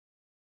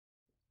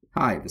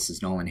Hi, this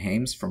is Nolan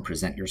Hames from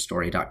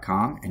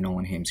PresentYourStory.com and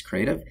Nolan Hames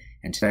Creative,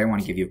 and today I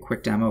want to give you a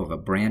quick demo of a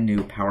brand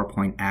new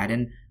PowerPoint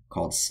add-in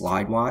called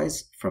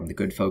Slidewise from the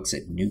good folks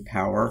at New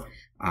Power.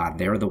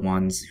 They're the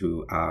ones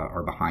who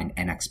are behind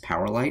NX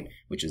Powerlight,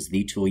 which is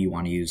the tool you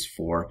want to use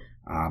for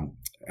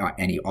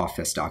any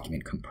Office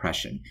document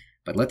compression.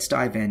 But let's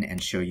dive in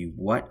and show you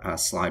what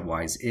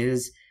Slidewise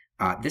is.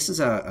 This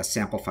is a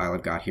sample file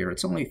I've got here.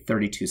 It's only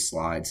 32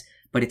 slides,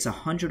 but it's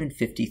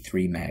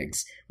 153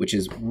 megs, which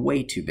is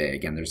way too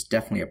big, and there's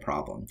definitely a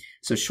problem.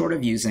 So short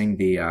of using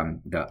the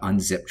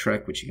unzip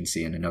trick, which you can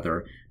see in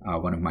another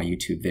one of my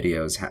YouTube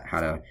videos, how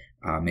to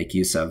make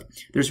use of,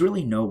 there's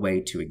really no way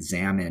to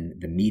examine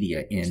the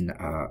media in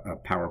a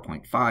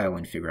PowerPoint file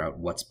and figure out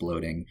what's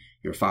bloating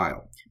your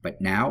file. But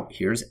now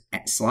here's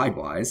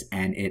Slidewise,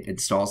 and it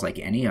installs like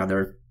any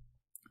other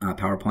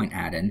PowerPoint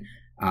add-in.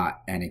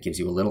 And it gives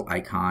you a little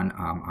icon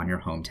on your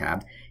home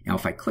tab. Now,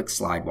 if I click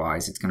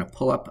Slidewise, it's going to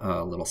pull up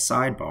a little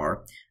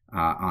sidebar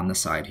on the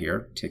side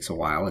here. It takes a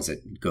while as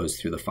it goes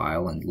through the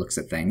file and looks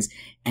at things.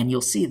 And you'll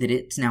see that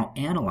it's now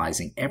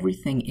analyzing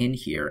everything in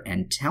here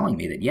and telling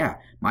me that, yeah,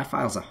 my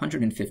file's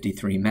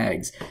 153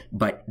 megs,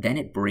 but then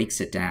it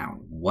breaks it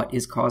down. What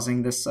is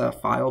causing this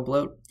file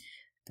bloat?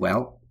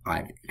 Well,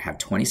 I have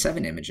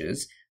 27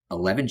 images,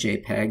 11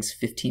 JPEGs,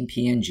 15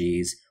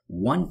 PNGs,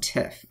 1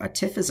 TIFF. A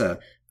TIFF is a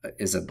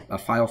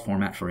file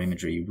format for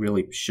imagery you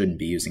really shouldn't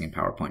be using in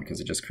PowerPoint because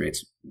it just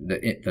creates,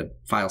 the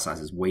file size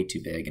is way too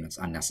big and it's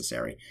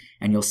unnecessary.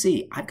 And you'll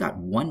see I've got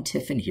 1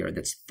 TIFF in here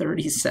that's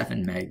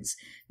 37 megs.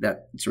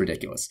 That's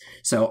ridiculous.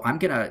 So I'm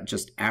going to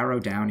just arrow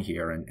down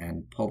here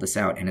and pull this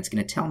out, and it's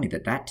going to tell me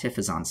that that TIFF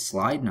is on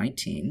slide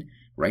 19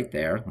 right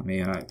there. Let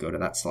me go to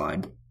that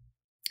slide.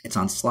 It's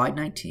on slide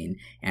 19,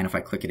 and if I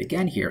click it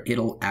again here,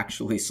 it'll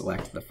actually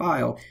select the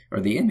file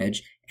or the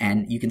image,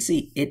 and you can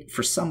see it,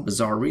 for some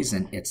bizarre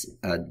reason, it's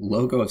a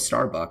logo of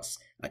Starbucks,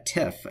 a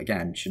TIFF,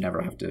 again, should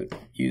never have to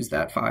use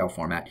that file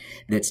format,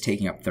 that's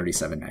taking up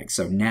 37 megs.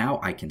 So now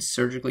I can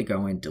surgically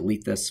go in,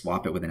 delete this,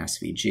 swap it with an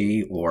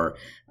SVG, or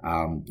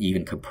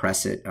even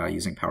compress it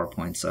using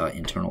PowerPoint's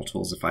internal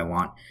tools if I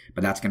want,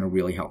 but that's going to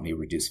really help me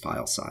reduce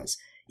file size.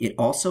 It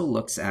also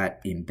looks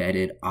at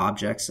embedded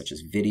objects such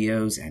as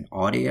videos and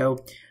audio,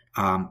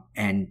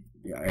 and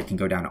I can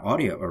go down to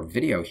audio or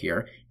video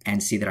here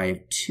and see that I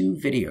have 2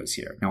 videos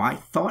here. Now, I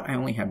thought I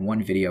only had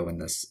 1 video in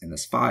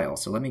this file,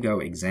 so let me go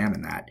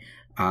examine that.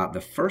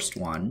 The first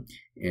one,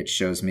 it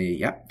shows me,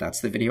 yep, that's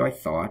the video I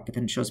thought, but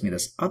then it shows me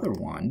this other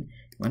one.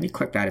 Let me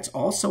click that. It's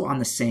also on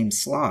the same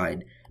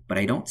slide, but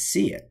I don't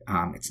see it.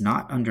 It's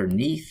not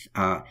underneath.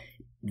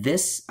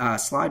 This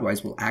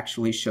Slidewise will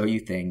actually show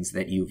you things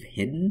that you've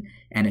hidden,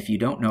 and if you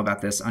don't know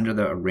about this, under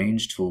the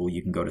Arrange tool,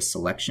 you can go to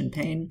Selection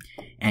pane,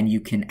 and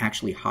you can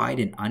actually hide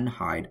and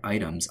unhide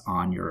items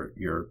on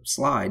your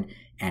slide,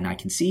 and I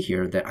can see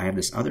here that I have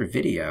this other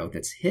video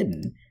that's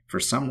hidden for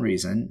some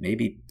reason.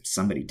 Maybe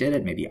somebody did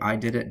it, maybe I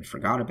did it and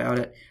forgot about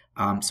it.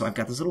 So I've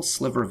got this little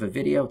sliver of a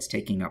video. It's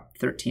taking up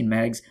 13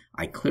 megs.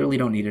 I clearly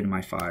don't need it in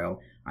my file.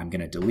 I'm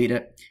going to delete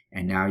it,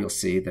 and now you'll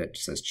see that it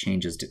says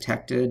changes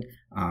detected.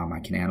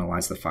 I can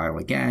analyze the file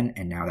again,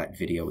 and now that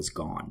video is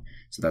gone.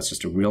 So that's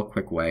just a real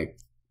quick way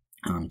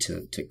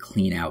to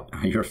clean out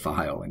your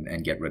file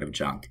and get rid of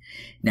junk.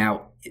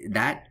 Now,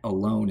 that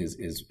alone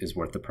is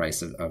worth the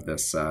price of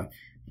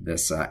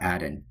this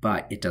add-in,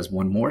 but it does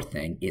one more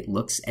thing. It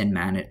looks at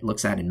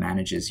and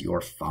manages your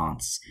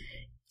fonts.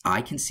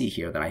 I can see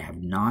here that I have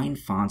 9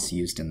 fonts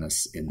used in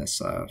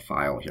this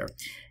file here,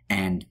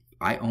 and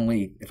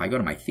if I go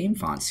to my theme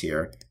fonts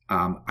here,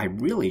 I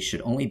really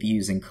should only be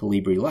using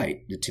Calibri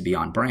Light to be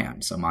on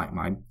brand. So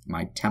my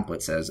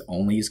template says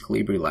only use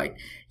Calibri Light,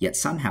 yet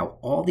somehow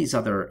all these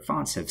other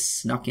fonts have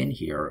snuck in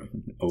here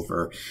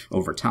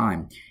over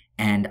time.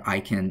 And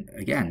I can,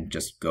 again,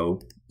 just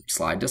go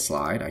slide to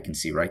slide. I can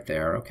see right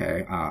there,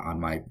 okay,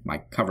 on my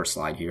cover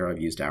slide here, I've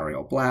used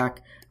Arial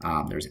Black.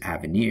 There's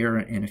Avenir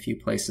in a few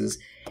places.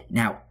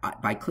 Now,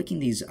 by clicking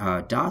these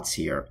dots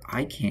here,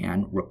 I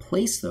can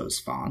replace those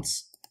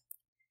fonts.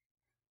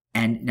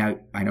 And now,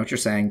 I know what you're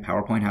saying,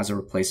 PowerPoint has a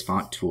replace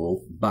font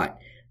tool, but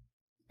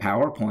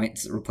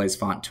PowerPoint's replace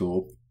font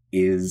tool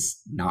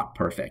is not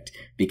perfect,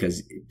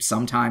 because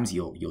sometimes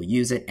you'll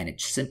use it and it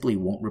simply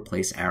won't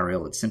replace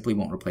Arial, it simply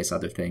won't replace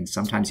other things.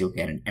 Sometimes you'll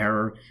get an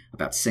error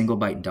about single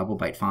byte and double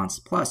byte fonts,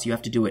 plus you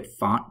have to do it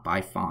font by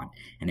font.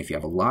 And if you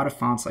have a lot of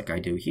fonts like I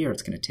do here,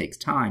 it's going to take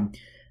time.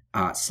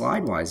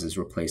 Slidewise's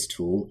replace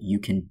tool, you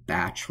can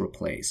batch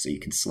replace, so you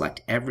can select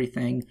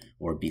everything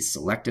or be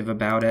selective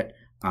about it.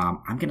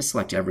 I'm going to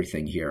select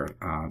everything here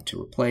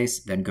to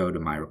replace, then go to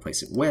my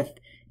replace it with.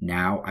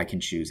 Now I can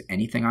choose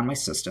anything on my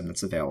system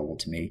that's available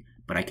to me,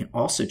 but I can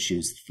also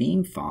choose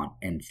theme font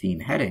and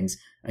theme headings,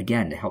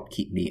 again, to help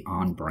keep me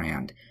on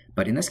brand.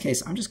 But in this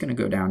case, I'm just going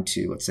to go down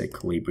to, let's say,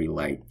 Calibri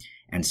Light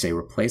and say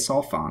replace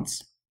all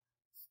fonts.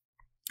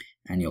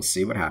 And you'll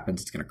see what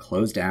happens. It's going to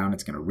close down.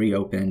 It's going to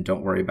reopen.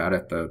 Don't worry about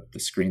it. The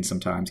screen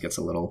sometimes gets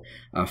a little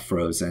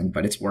frozen,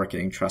 but it's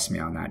working. Trust me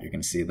on that. You're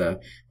going to see the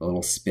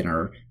little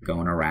spinner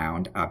going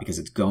around because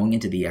it's going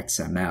into the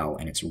XML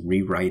and it's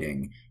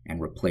rewriting and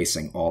and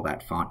replacing all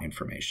that font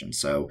information.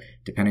 So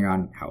depending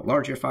on how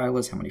large your file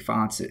is, how many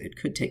fonts, it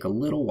could take a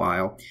little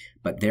while,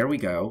 but there we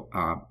go.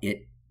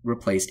 It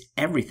replaced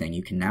everything.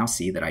 You can now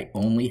see that I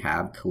only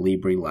have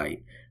Calibri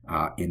Light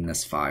in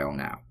this file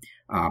now.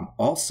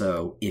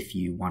 Also, if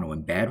you want to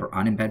embed or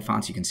unembed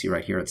fonts, you can see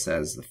right here it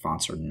says the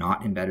fonts are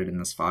not embedded in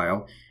this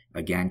file.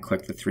 Again,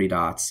 click the three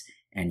dots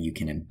and you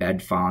can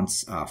embed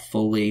fonts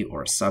fully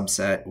or a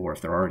subset, or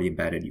if they're already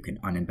embedded, you can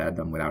unembed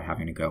them without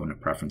having to go into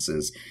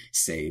preferences,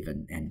 save,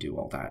 and do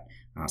all that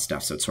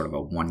stuff. So it's sort of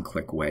a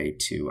one-click way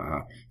to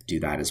do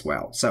that as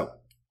well. So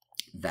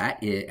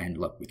that is, and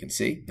look, we can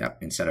see, yep,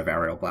 instead of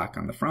Arial Black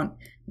on the front,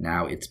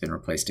 now it's been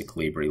replaced to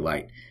Calibri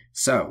Light.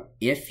 So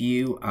if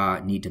you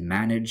need to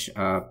manage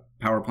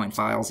PowerPoint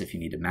files, if you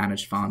need to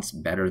manage fonts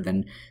better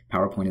than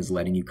PowerPoint is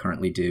letting you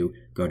currently do,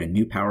 go to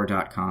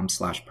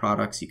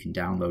newpower.com/products. You can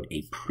download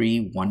a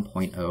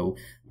pre-1.0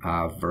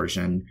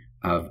 version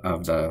of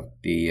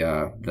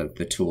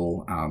the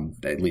tool,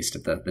 at least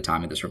at the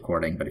time of this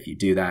recording. But if you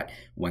do that,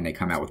 when they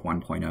come out with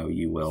 1.0,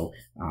 you will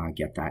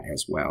get that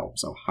as well.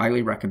 So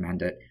highly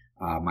recommend it.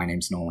 My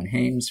name's Nolan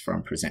Hames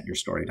from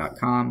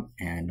presentyourstory.com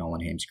and Nolan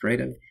Hames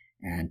Creative.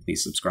 And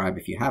please subscribe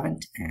if you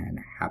haven't, and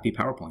happy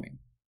PowerPointing.